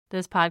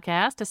This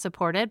podcast is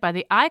supported by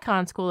the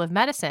Icahn School of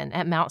Medicine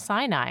at Mount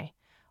Sinai,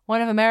 one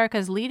of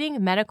America's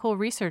leading medical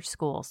research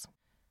schools.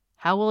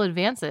 How will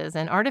advances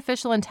in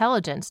artificial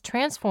intelligence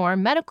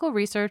transform medical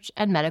research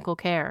and medical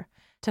care?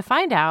 To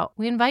find out,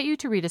 we invite you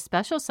to read a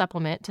special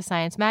supplement to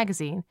Science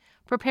Magazine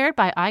prepared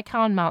by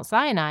Icahn Mount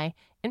Sinai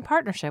in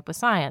partnership with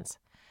Science.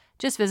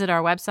 Just visit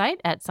our website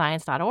at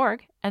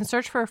science.org and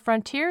search for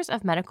Frontiers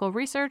of Medical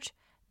Research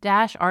 -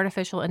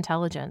 Artificial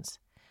Intelligence.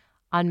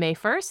 On May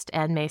 1st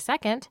and May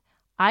 2nd,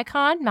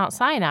 Icahn Mount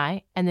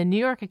Sinai and the New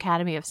York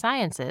Academy of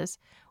Sciences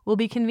will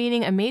be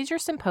convening a major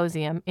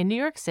symposium in New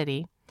York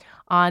City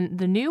on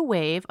the new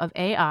wave of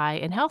AI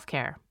in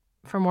healthcare.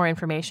 For more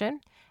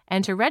information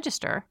and to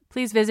register,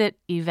 please visit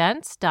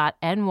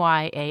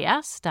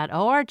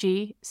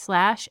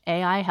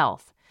events.nyas.org/AI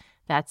Health.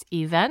 That's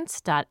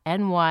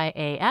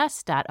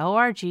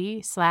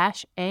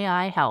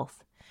events.nyas.org/AI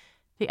Health.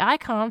 The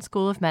Icahn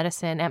School of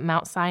Medicine at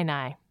Mount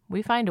Sinai.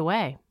 We find a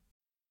way.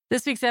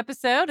 This week's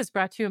episode is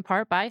brought to you in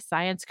part by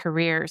Science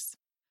Careers.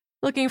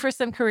 Looking for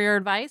some career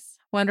advice?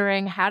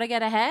 Wondering how to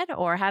get ahead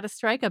or how to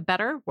strike a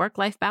better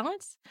work-life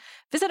balance?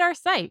 Visit our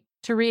site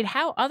to read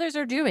how others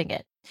are doing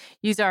it.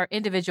 Use our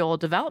individual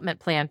development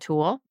plan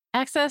tool,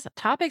 access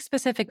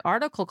topic-specific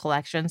article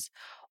collections,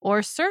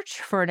 or search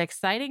for an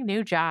exciting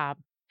new job.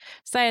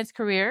 Science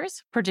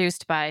Careers,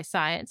 produced by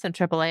Science and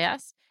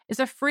AAAS, is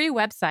a free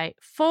website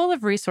full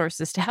of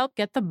resources to help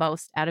get the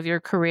most out of your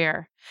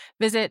career.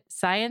 Visit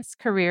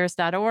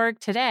sciencecareers.org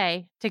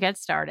today to get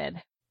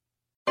started.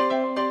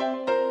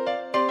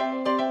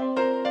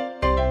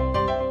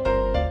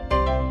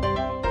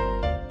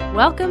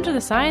 Welcome to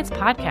the Science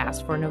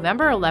Podcast for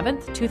November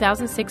 11th,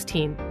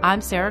 2016.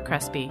 I'm Sarah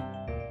Crespi.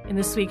 In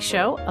this week's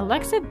show,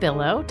 Alexa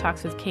Billow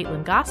talks with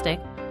Caitlin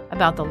Gostick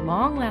about the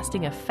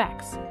long-lasting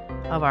effects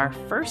of our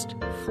first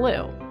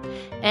flu.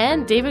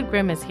 And David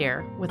Grimm is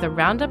here with a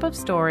roundup of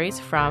stories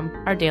from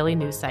our daily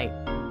news site.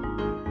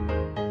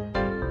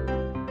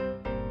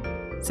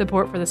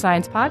 Support for the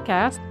Science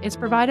Podcast is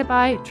provided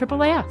by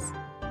AAAS,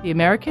 the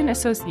American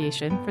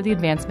Association for the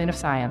Advancement of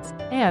Science,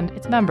 and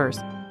its members.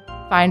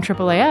 Find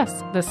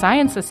AAAS, the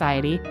Science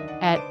Society,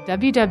 at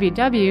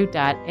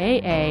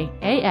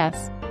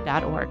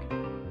www.aaas.org.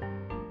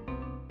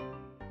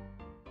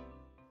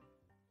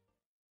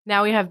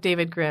 Now we have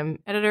David Grimm,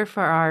 editor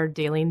for our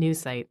daily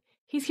news site.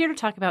 He's here to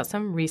talk about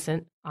some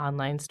recent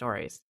online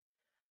stories.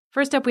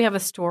 First up, we have a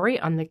story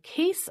on the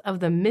case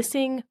of the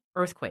missing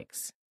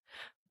earthquakes.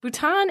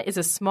 Bhutan is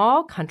a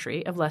small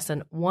country of less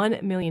than 1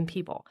 million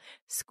people,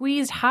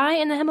 squeezed high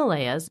in the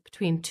Himalayas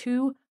between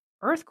two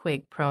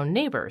earthquake-prone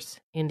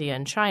neighbors, India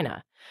and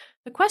China.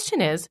 The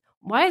question is,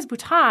 why has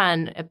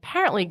Bhutan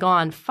apparently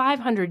gone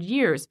 500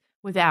 years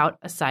without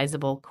a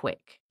sizable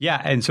quake?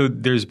 Yeah, and so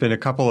there's been a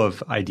couple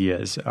of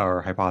ideas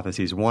or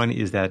hypotheses. One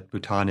is that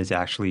Bhutan is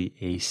actually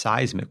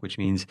aseismic, which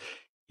means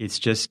it's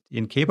just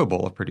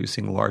incapable of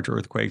producing large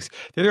earthquakes.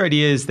 The other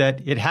idea is that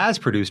it has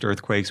produced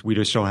earthquakes. We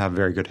just don't have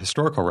very good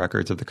historical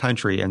records of the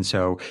country, and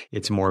so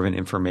it's more of an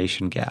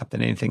information gap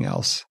than anything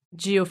else.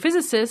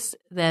 Geophysicists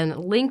then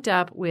linked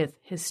up with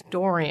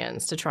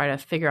historians to try to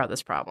figure out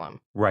this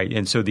problem. Right.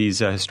 And so these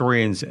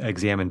historians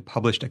examined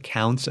published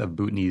accounts of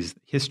Bhutanese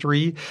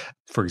history.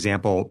 For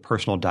example,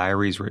 personal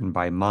diaries written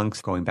by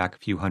monks going back a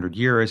few hundred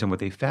years. And what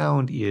they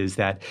found is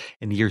that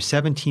in the year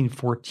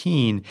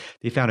 1714,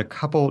 they found a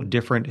couple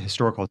different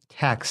historical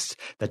texts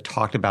that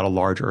talked about a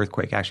large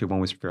earthquake. Actually, one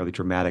was fairly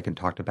dramatic and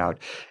talked about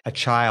a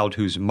child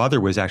whose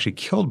mother was actually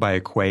killed by a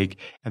quake,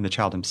 and the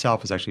child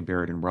himself was actually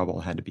buried in rubble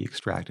and had to be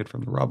extracted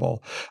from the rubble.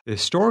 The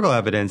historical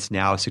evidence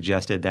now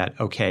suggested that,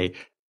 okay,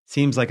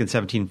 seems like in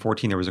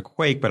 1714 there was a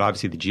quake, but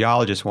obviously the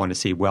geologists want to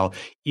see, well,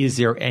 is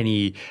there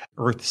any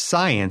earth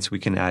science we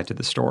can add to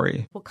the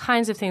story? What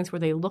kinds of things were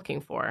they looking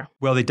for?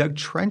 Well, they dug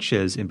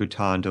trenches in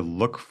Bhutan to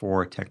look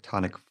for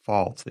tectonic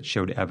faults that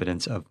showed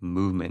evidence of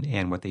movement.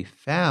 And what they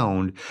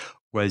found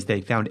was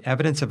they found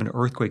evidence of an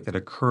earthquake that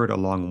occurred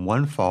along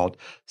one fault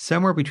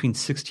somewhere between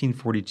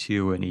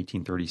 1642 and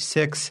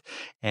 1836.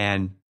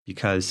 And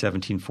because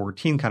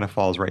 1714 kind of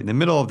falls right in the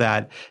middle of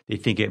that, they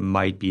think it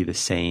might be the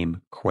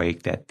same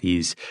quake that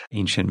these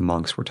ancient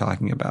monks were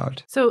talking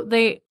about. So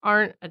they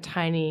aren't a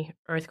tiny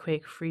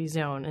earthquake-free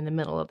zone in the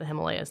middle of the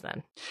Himalayas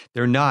then?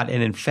 They're not.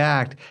 And in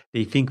fact,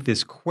 they think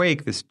this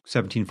quake, this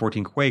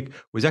 1714 quake,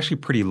 was actually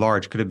pretty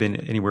large. Could have been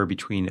anywhere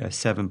between a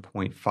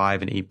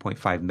 7.5 and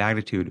 8.5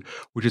 magnitude,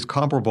 which is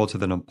comparable to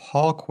the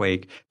Nepal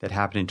quake that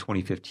happened in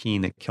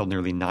 2015 that killed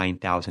nearly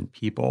 9,000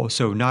 people.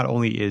 So not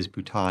only is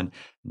Bhutan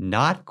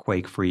not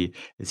quake-free,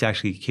 it's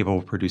actually capable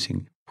of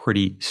producing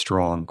pretty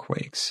strong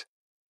quakes.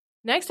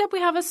 Next up, we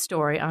have a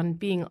story on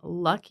being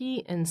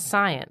lucky in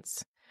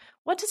science.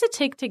 What does it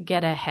take to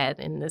get ahead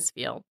in this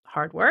field?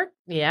 Hard work?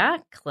 Yeah.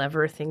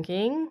 Clever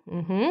thinking?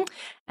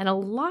 And a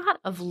lot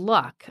of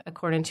luck,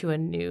 according to a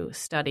new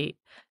study.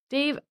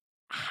 Dave,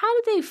 how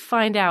did they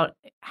find out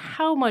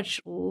how much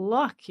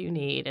luck you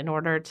need in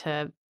order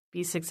to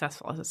be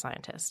successful as a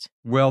scientist?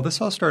 Well, this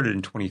all started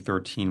in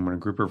 2013 when a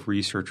group of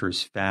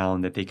researchers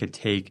found that they could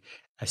take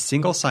a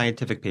single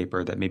scientific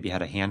paper that maybe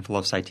had a handful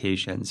of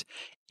citations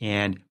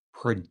and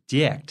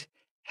predict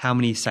how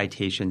many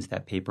citations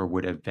that paper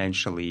would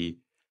eventually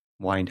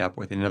wind up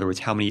with. In other words,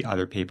 how many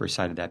other papers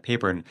cited that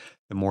paper. And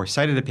the more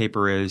cited a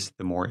paper is,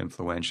 the more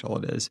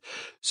influential it is.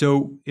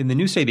 So in the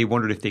new study, they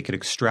wondered if they could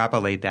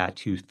extrapolate that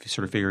to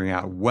sort of figuring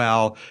out,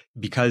 well,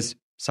 because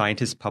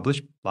scientists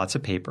publish lots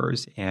of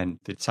papers and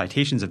the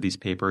citations of these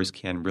papers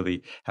can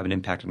really have an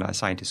impact on a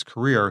scientist's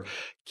career,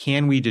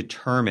 can we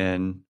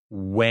determine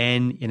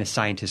when in a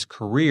scientist's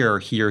career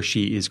he or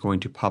she is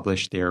going to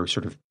publish their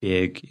sort of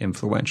big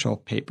influential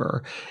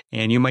paper?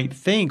 And you might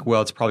think,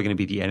 well, it's probably going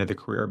to be the end of the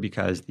career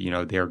because,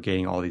 they're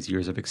getting all these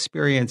years of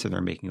experience and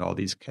they're making all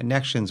these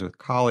connections with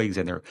colleagues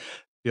and they're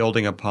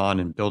building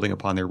upon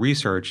their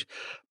research.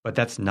 But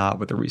that's not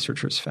what the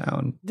researchers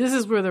found. This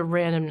is where the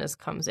randomness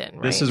comes in,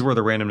 right? This is where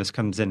the randomness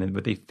comes in. And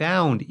what they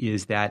found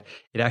is that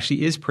it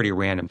actually is pretty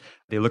random.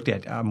 They looked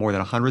at more than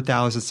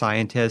 100,000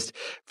 scientists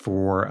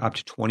for up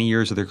to 20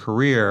 years of their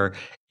career.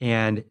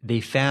 And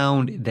they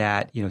found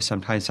that,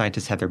 sometimes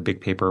scientists had their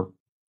big paper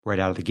right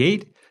out of the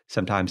gate.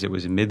 Sometimes it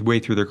was midway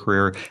through their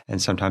career,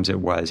 and sometimes it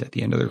was at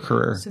the end of their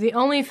career. So the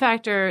only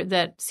factor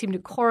that seemed to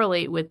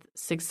correlate with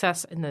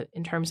success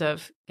in terms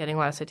of getting a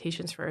lot of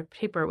citations for a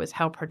paper was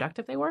how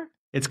productive they were?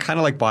 It's kind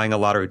of like buying a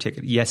lottery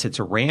ticket. Yes, it's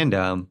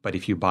random, but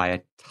if you buy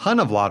a ton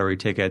of lottery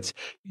tickets,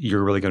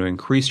 you're really going to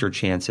increase your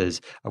chances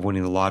of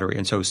winning the lottery.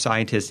 And so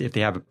scientists, if they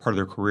have a part of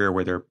their career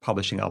where they're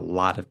publishing a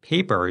lot of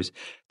papers,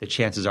 the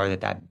chances are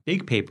that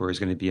big paper is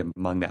going to be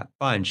among that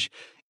bunch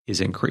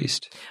is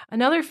increased.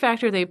 Another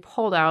factor they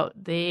pulled out,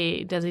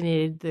 they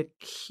designated the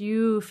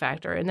Q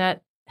factor, and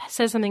that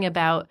says something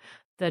about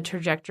the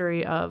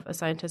trajectory of a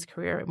scientist's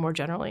career more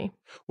generally.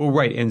 Well,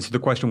 right. And so the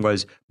question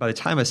was, by the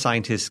time a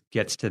scientist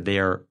gets to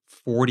their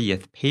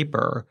 40th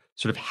paper,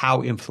 sort of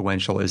how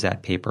influential is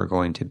that paper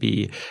going to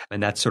be?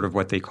 And that's sort of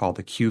what they call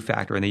the Q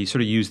factor. And they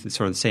sort of used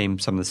some of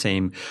the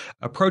same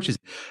approaches.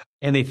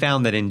 And they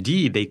found that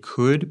indeed they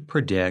could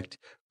predict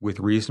with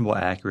reasonable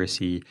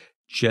accuracy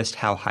just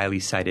how highly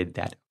cited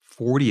that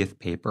 40th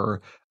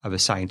paper of a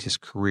scientist's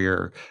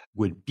career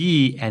would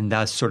be, and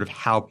thus sort of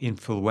how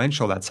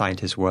influential that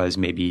scientist was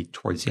maybe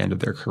towards the end of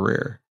their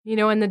career.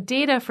 And the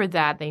data for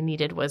that they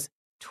needed was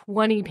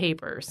 20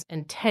 papers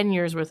and 10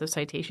 years worth of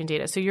citation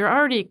data. So you're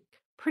already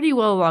pretty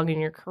well along in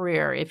your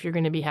career if you're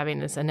going to be having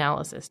this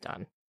analysis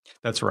done.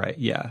 That's right.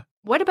 Yeah.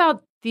 What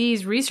about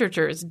these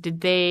researchers?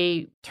 Did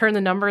they turn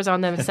the numbers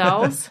on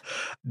themselves?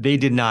 They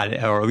did not,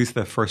 or at least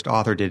the first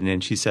author didn't.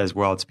 And she says,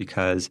 well, it's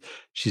because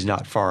she's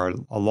not far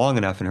along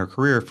enough in her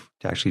career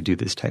to actually do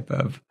this type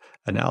of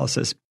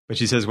analysis. But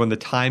she says when the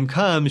time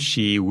comes,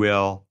 she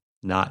will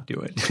not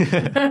do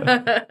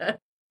it.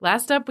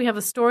 Last up, we have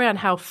a story on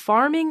how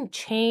farming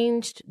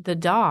changed the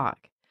dog.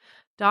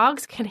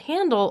 Dogs can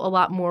handle a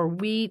lot more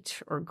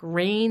wheat or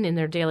grain in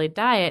their daily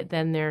diet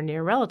than their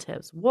near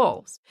relatives,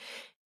 wolves.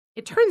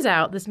 It turns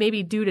out this may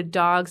be due to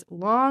dogs'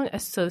 long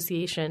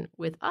association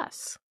with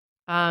us.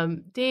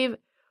 Dave,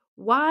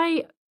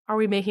 why are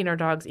we making our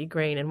dogs eat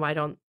grain, and why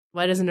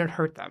doesn't it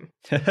hurt them?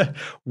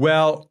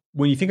 Well,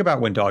 when you think about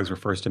when dogs were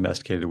first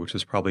domesticated, which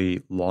was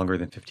probably longer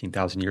than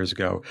 15,000 years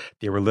ago,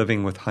 they were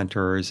living with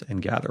hunters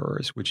and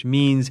gatherers, which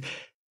means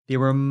they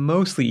were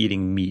mostly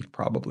eating meat,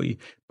 probably.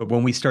 But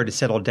when we started to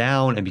settle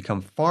down and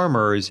become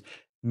farmers,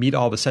 meat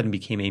all of a sudden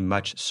became a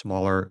much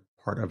smaller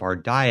part of our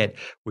diet,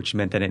 which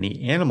meant that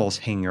any animals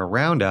hanging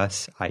around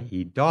us,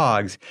 i.e.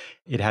 dogs,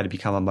 it had to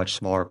become a much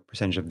smaller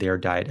percentage of their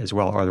diet as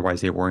well.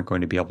 Otherwise, they weren't going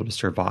to be able to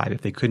survive.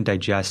 If they couldn't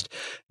digest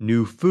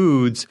new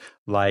foods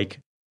like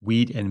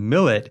wheat and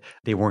millet,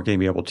 they weren't going to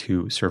be able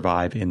to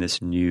survive in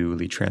this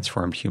newly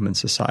transformed human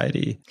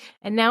society.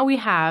 And now we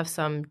have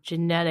some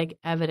genetic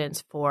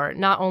evidence for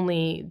not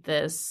only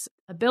this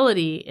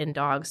ability in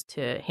dogs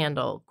to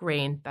handle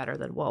grain better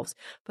than wolves,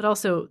 but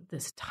also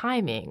this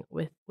timing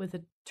with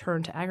a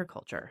turn to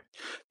agriculture.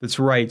 That's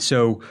right.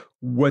 So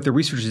what the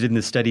researchers did in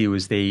this study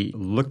was they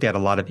looked at a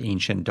lot of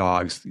ancient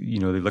dogs. They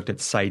looked at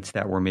sites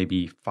that were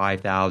maybe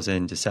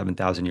 5,000 to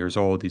 7,000 years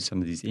old,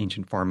 some of these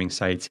ancient farming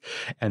sites,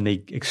 and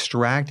they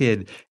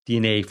extracted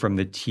DNA from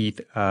the teeth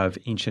of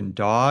ancient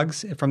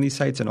dogs from these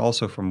sites and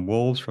also from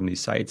wolves from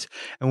these sites.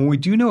 And what we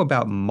do know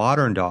about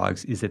modern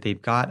dogs is that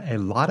they've got a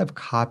lot of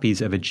copies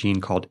of a gene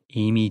called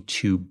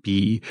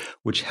AMY2B,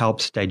 which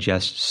helps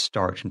digest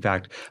starch. In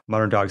fact,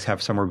 modern dogs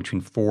have somewhere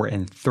between 4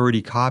 and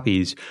 30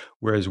 copies,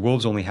 whereas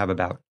wolves only have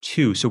about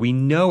 2. So we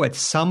know at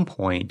some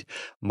point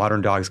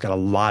modern dogs got a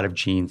lot of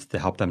genes to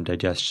help them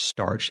digest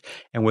starch.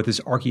 And what this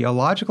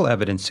archaeological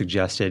evidence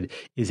suggested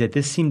is that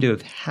this seemed to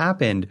have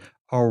happened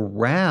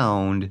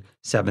around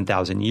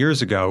 7,000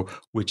 years ago,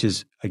 which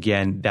is,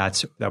 again,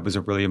 that was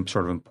a really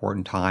sort of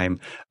important time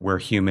where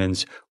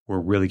humans were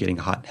really getting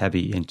hot and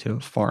heavy into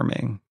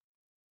farming.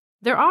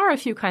 There are a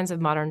few kinds of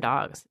modern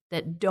dogs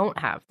that don't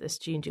have this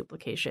gene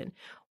duplication.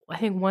 I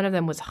think one of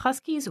them was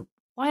huskies.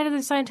 Why do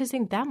the scientists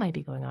think that might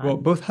be going on? Well,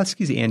 both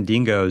huskies and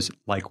dingoes,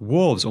 like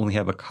wolves, only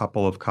have a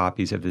couple of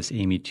copies of this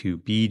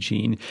AMY2B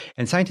gene.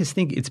 And scientists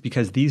think it's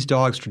because these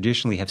dogs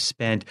traditionally have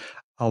spent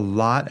a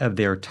lot of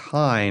their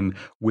time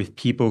with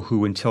people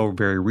who until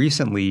very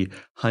recently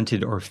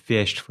hunted or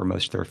fished for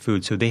most of their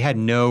food. So they had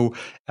no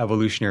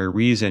evolutionary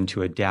reason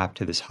to adapt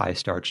to this high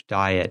starch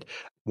diet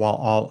while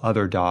all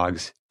other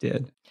dogs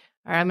did.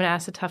 All right, I'm going to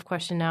ask a tough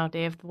question now,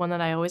 Dave, the one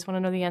that I always want to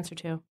know the answer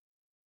to.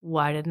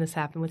 Why didn't this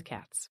happen with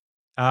cats?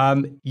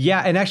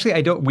 Yeah, and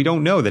actually, we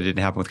don't know that it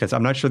didn't happen with cats.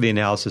 I'm not sure the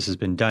analysis has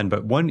been done,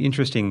 but one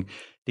interesting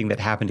thing that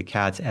happened to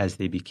cats as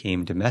they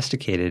became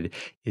domesticated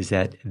is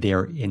that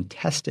their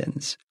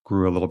intestines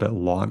grew a little bit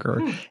longer.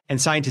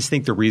 And scientists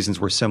think the reasons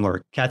were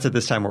similar. Cats at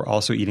this time were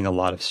also eating a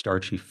lot of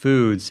starchy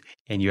foods,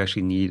 and you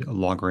actually need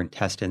longer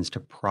intestines to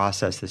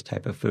process this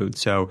type of food.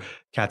 So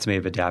cats may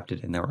have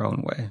adapted in their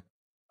own way.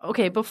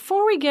 Okay,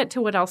 before we get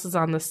to what else is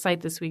on the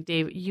site this week,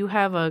 Dave, you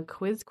have a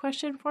quiz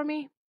question for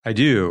me? I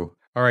do.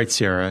 All right,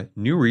 Sarah.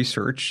 New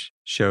research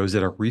shows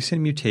that a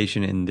recent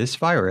mutation in this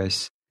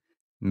virus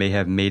may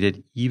have made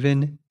it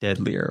even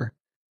deadlier.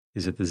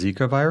 Is it the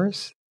Zika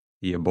virus,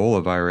 the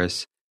Ebola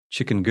virus,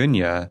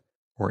 chikungunya,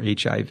 or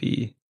HIV?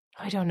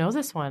 I don't know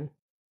this one.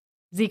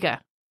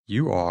 Zika.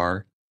 You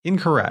are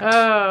incorrect.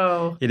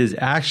 Oh. It is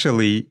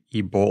actually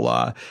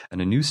Ebola,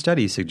 and a new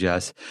study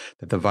suggests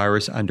that the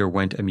virus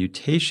underwent a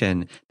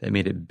mutation that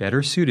made it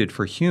better suited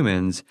for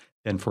humans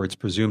than for its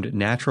presumed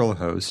natural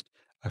host,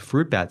 a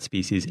fruit bat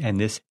species, and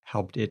this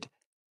helped it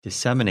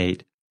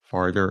disseminate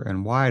farther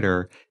and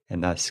wider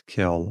and thus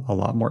kill a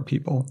lot more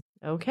people.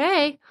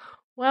 Okay.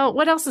 Well,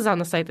 what else is on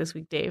the site this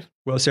week, Dave?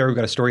 Well, Sarah, we've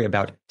got a story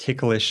about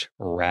ticklish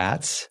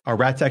rats. Are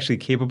rats actually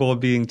capable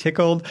of being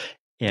tickled?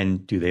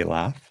 And do they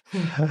laugh?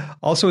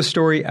 Also, a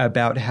story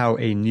about how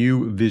a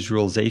new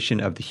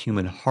visualization of the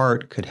human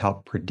heart could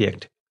help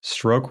predict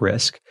stroke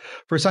risk.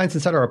 For Science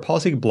Insider, our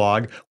policy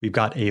blog, we've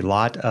got a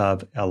lot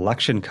of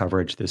election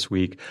coverage this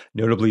week,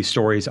 notably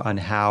stories on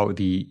how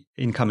the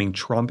incoming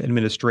Trump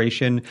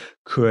administration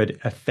could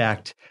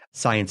affect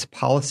science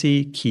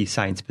policy, key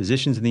science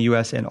positions in the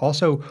U.S., and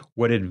also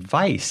what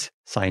advice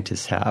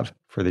scientists have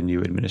for the new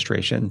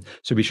administration.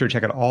 So be sure to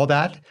check out all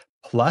that,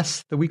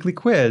 plus the weekly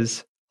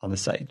quiz on the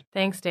site.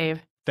 Thanks,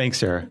 Dave. Thanks,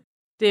 Sarah.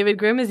 David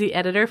Grimm is the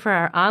editor for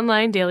our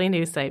online daily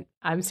news site.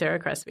 I'm Sarah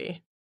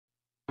Crespi.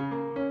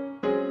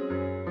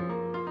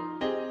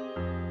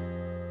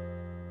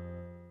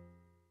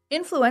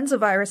 Influenza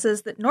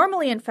viruses that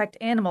normally infect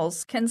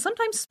animals can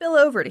sometimes spill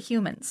over to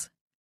humans.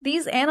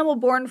 These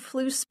animal-borne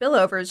flu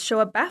spillovers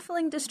show a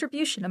baffling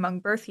distribution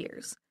among birth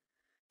years.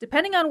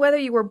 Depending on whether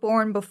you were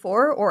born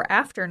before or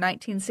after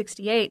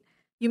 1968,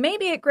 you may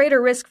be at greater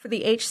risk for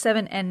the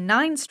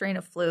H7N9 strain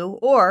of flu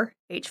or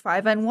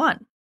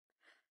H5N1.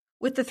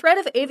 With the threat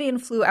of avian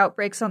flu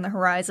outbreaks on the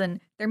horizon,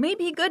 there may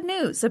be good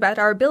news about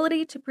our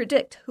ability to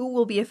predict who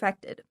will be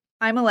affected.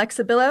 I'm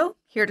Alexa Billow.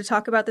 Here to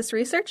talk about this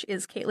research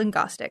is Caitlin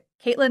Gostick.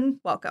 Caitlin,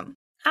 welcome.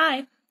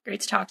 Hi.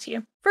 Great to talk to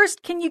you.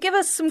 First, can you give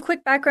us some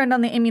quick background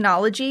on the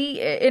immunology?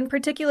 In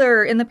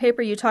particular, in the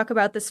paper, you talk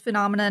about this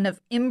phenomenon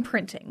of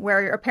imprinting,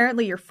 where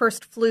apparently your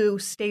first flu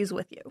stays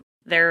with you.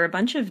 There are a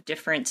bunch of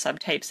different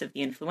subtypes of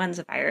the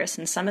influenza virus,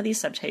 and some of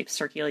these subtypes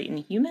circulate in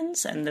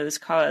humans, and those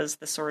cause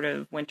the sort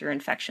of winter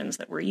infections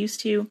that we're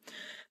used to.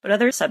 But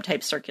other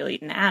subtypes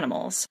circulate in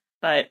animals.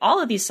 But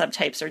all of these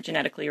subtypes are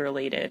genetically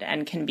related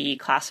and can be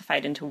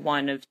classified into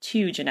one of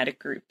two genetic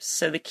groups.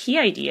 So the key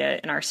idea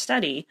in our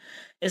study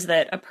is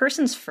that a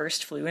person's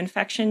first flu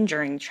infection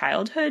during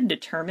childhood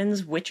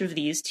determines which of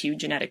these two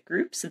genetic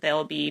groups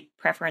they'll be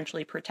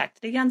preferentially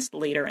protected against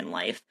later in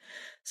life.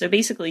 So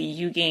basically,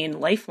 you gain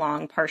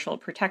lifelong partial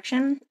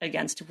protection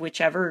against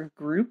whichever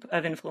group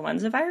of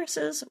influenza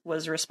viruses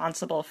was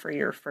responsible for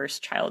your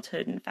first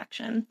childhood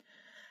infection.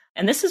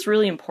 And this is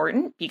really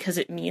important because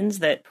it means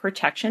that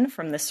protection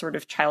from this sort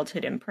of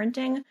childhood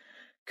imprinting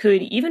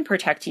could even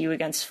protect you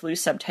against flu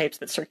subtypes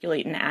that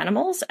circulate in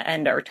animals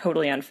and are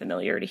totally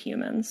unfamiliar to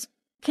humans.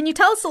 Can you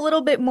tell us a little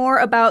bit more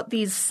about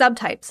these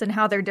subtypes and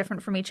how they're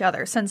different from each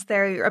other, since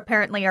they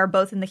apparently are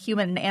both in the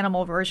human and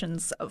animal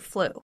versions of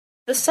flu?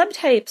 The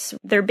subtypes,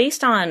 they're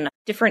based on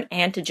different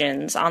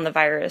antigens on the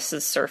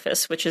virus's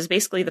surface, which is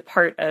basically the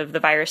part of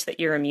the virus that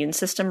your immune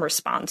system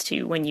responds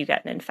to when you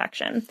get an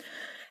infection.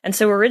 And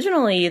so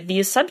originally,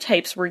 these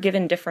subtypes were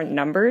given different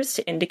numbers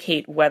to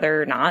indicate whether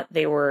or not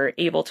they were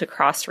able to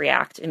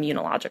cross-react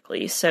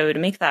immunologically. So to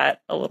make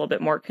that a little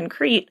bit more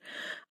concrete,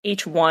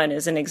 H1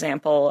 is an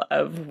example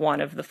of one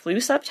of the flu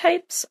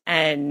subtypes.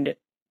 And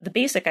the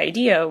basic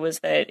idea was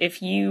that if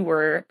you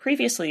were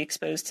previously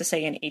exposed to,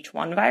 say, an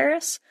H1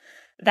 virus,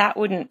 that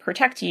wouldn't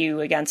protect you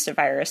against a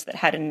virus that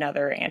had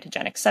another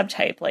antigenic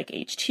subtype like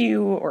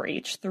H2 or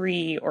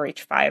H3 or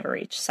H5 or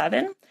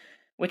H7.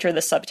 Which are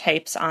the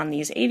subtypes on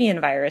these avian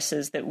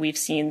viruses that we've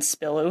seen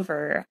spill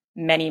over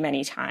many,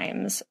 many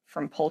times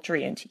from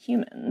poultry into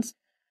humans.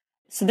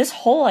 So this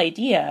whole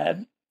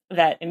idea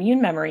that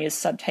immune memory is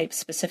subtype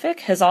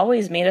specific has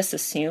always made us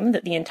assume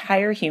that the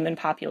entire human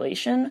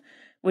population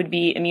would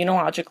be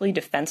immunologically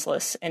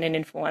defenseless in an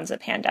influenza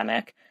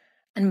pandemic.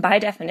 And by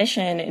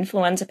definition,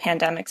 influenza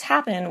pandemics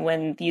happen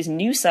when these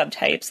new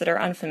subtypes that are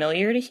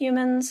unfamiliar to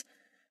humans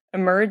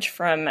emerge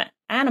from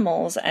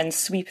animals and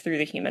sweep through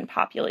the human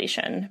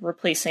population,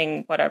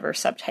 replacing whatever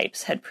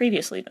subtypes had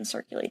previously been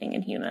circulating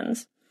in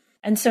humans.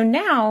 And so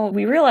now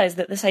we realize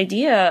that this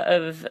idea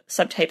of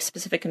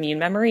subtype-specific immune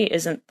memory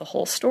isn't the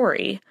whole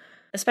story,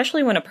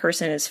 especially when a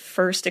person is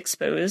first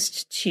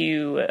exposed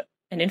to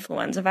an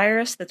influenza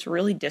virus that's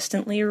really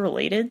distantly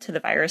related to the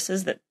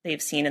viruses that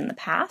they've seen in the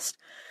past.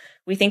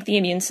 We think the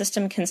immune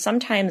system can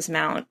sometimes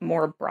mount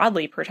more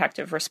broadly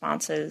protective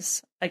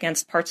responses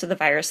against parts of the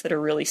virus that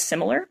are really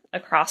similar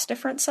across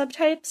different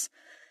subtypes.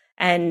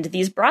 And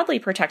these broadly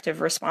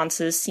protective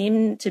responses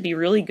seem to be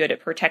really good at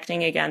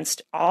protecting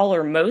against all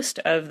or most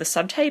of the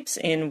subtypes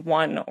in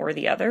one or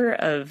the other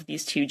of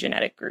these two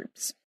genetic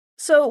groups.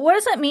 So what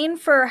does that mean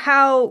for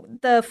how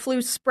the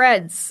flu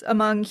spreads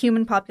among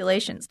human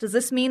populations? Does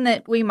this mean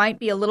that we might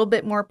be a little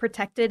bit more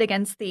protected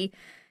against the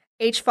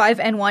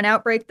H5N1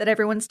 outbreak that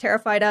everyone's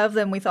terrified of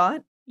than we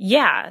thought?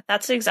 Yeah,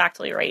 that's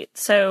exactly right.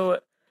 So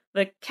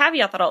the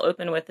caveat that I'll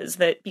open with is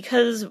that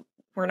because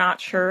we're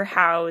not sure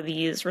how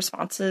these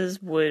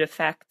responses would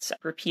affect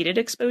repeated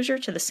exposure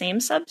to the same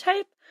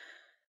subtype,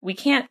 we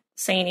can't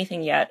say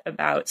anything yet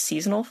about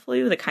seasonal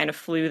flu, the kind of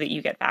flu that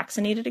you get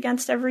vaccinated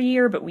against every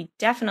year, but we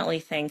definitely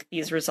think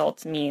these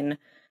results mean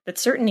that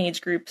certain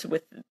age groups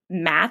with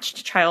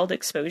matched child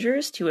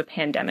exposures to a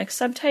pandemic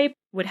subtype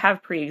would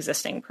have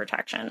pre-existing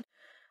protection.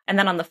 And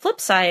then on the flip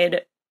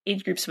side,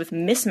 age groups with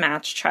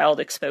mismatched child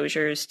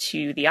exposures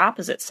to the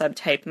opposite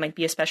subtype might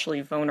be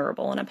especially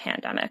vulnerable in a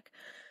pandemic.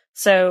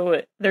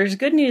 So there's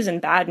good news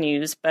and bad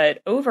news,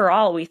 but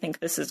overall we think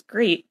this is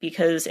great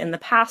because in the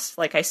past,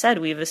 like I said,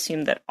 we've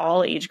assumed that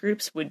all age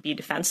groups would be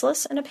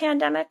defenseless in a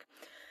pandemic.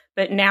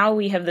 But now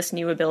we have this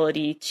new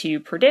ability to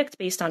predict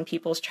based on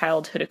people's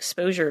childhood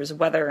exposures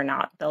whether or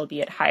not they'll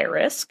be at high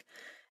risk.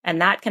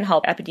 And that can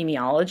help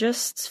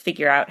epidemiologists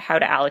figure out how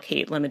to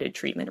allocate limited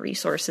treatment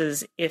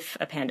resources if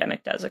a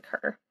pandemic does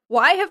occur.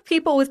 Why have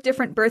people with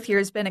different birth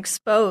years been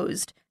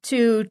exposed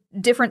to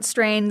different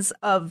strains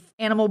of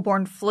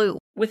animal-borne flu?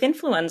 With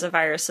influenza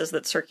viruses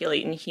that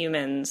circulate in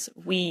humans,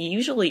 we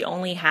usually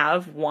only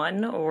have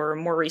one or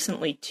more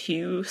recently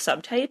two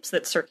subtypes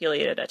that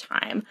circulate at a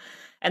time.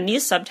 And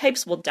these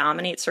subtypes will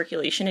dominate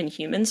circulation in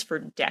humans for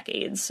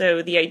decades.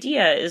 So the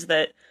idea is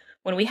that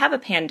when we have a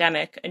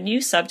pandemic, a new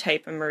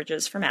subtype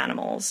emerges from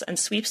animals and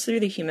sweeps through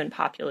the human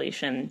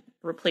population,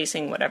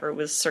 replacing whatever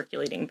was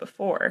circulating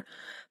before.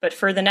 But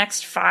for the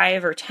next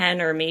 5 or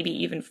 10 or maybe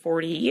even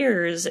 40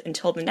 years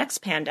until the next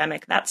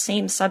pandemic, that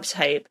same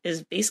subtype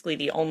is basically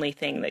the only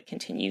thing that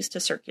continues to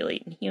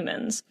circulate in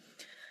humans.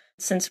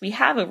 Since we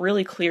have a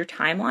really clear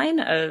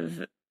timeline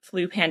of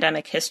flu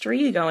pandemic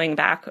history going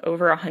back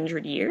over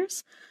 100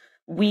 years,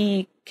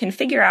 we can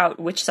figure out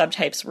which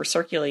subtypes were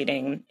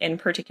circulating in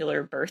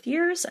particular birth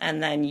years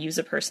and then use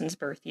a person's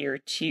birth year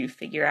to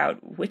figure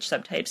out which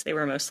subtypes they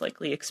were most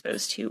likely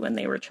exposed to when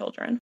they were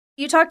children.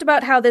 You talked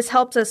about how this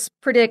helps us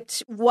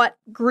predict what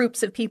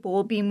groups of people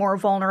will be more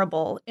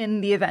vulnerable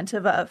in the event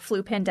of a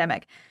flu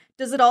pandemic.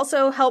 Does it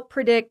also help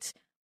predict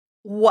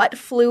what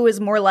flu is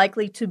more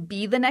likely to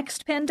be the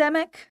next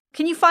pandemic?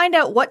 Can you find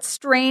out what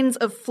strains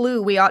of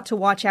flu we ought to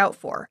watch out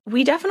for?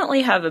 We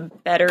definitely have a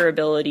better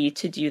ability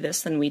to do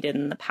this than we did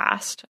in the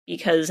past,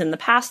 because in the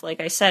past,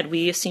 like I said,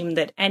 we assumed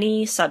that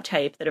any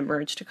subtype that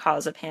emerged to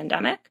cause a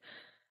pandemic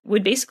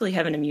would basically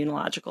have an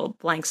immunological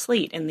blank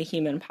slate in the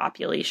human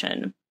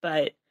population.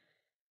 But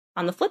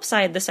on the flip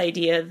side, this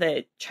idea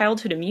that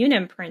childhood immune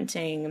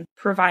imprinting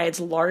provides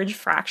large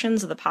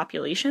fractions of the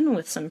population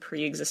with some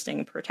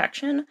pre-existing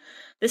protection,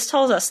 this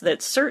tells us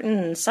that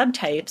certain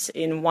subtypes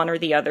in one or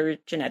the other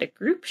genetic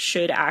group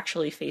should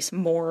actually face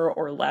more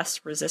or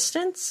less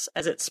resistance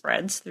as it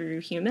spreads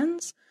through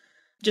humans,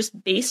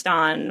 just based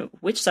on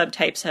which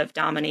subtypes have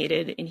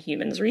dominated in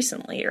humans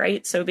recently,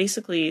 right? So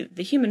basically,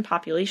 the human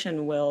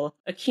population will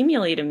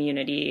accumulate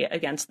immunity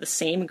against the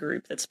same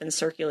group that's been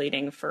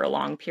circulating for a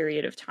long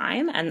period of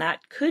time, and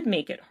that could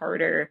make it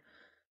harder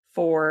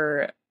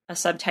for a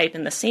subtype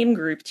in the same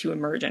group to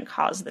emerge and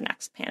cause the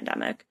next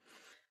pandemic.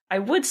 I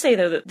would say,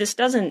 though, that this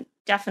doesn't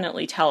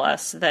definitely tell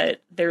us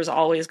that there's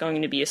always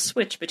going to be a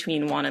switch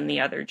between one and the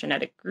other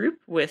genetic group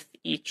with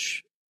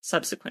each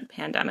subsequent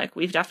pandemic.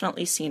 We've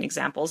definitely seen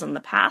examples in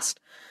the past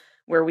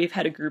where we've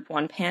had a group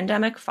 1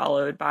 pandemic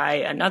followed by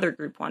another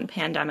group 1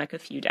 pandemic a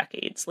few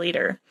decades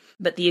later.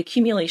 But the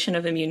accumulation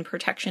of immune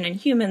protection in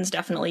humans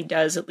definitely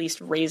does at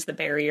least raise the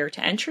barrier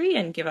to entry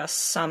and give us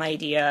some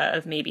idea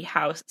of maybe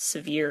how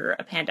severe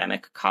a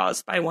pandemic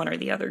caused by one or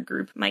the other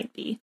group might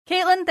be.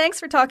 Caitlin, thanks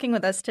for talking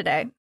with us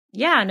today.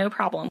 Yeah, no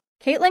problem.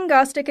 Caitlin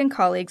Gostick and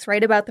colleagues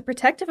write about the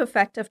protective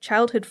effect of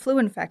childhood flu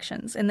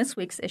infections in this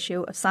week's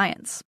issue of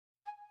Science.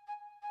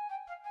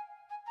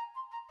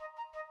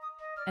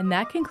 And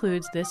that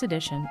concludes this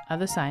edition of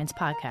the Science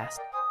Podcast.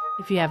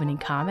 If you have any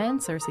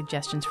comments or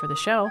suggestions for the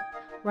show,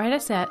 write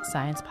us at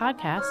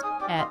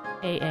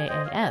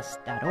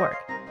sciencepodcast@aaas.org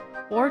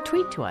or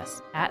tweet to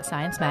us at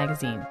Science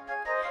Magazine.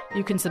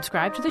 You can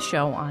subscribe to the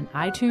show on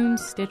iTunes,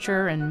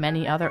 Stitcher, and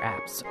many other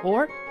apps,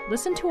 or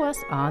listen to us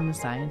on the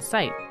Science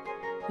site.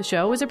 The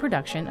show is a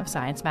production of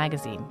Science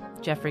Magazine.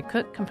 Jeffrey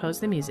Cook composed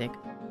the music.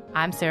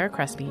 I'm Sarah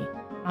Crespi,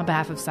 on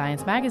behalf of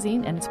Science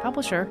Magazine and its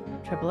publisher,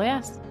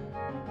 AAAS.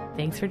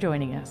 Thanks for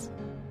joining us.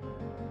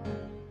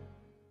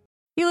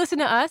 You listen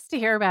to us to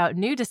hear about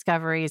new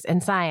discoveries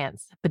in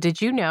science, but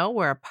did you know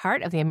we're a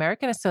part of the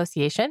American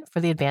Association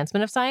for the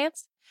Advancement of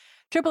Science?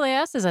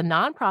 AAAS is a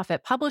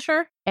nonprofit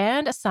publisher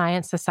and a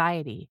science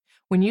society.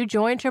 When you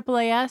join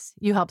AAAS,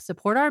 you help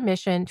support our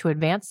mission to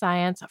advance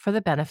science for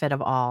the benefit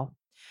of all.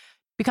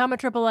 Become a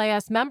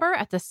AAAS member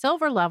at the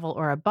silver level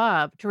or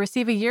above to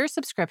receive a year's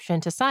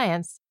subscription to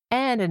science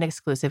and an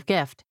exclusive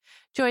gift.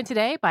 Join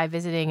today by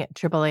visiting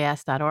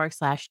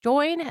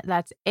AAAS.org/join.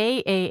 That's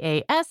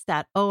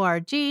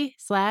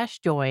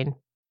AAAS.org/join.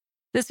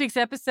 This week's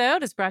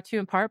episode is brought to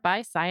you in part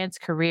by Science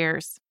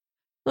Careers.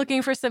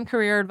 Looking for some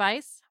career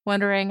advice?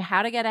 Wondering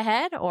how to get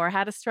ahead or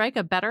how to strike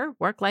a better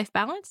work-life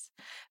balance?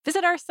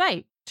 Visit our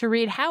site to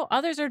read how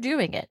others are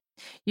doing it.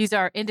 Use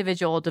our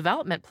individual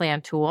development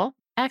plan tool,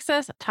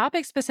 access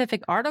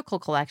topic-specific article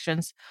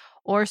collections,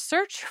 or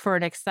search for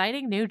an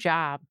exciting new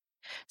job.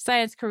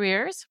 Science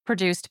Careers,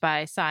 produced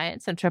by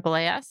Science and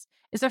AAAS,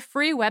 is a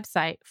free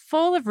website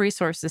full of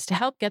resources to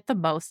help get the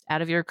most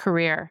out of your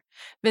career.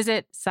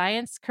 Visit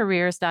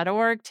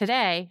sciencecareers.org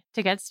today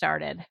to get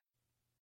started.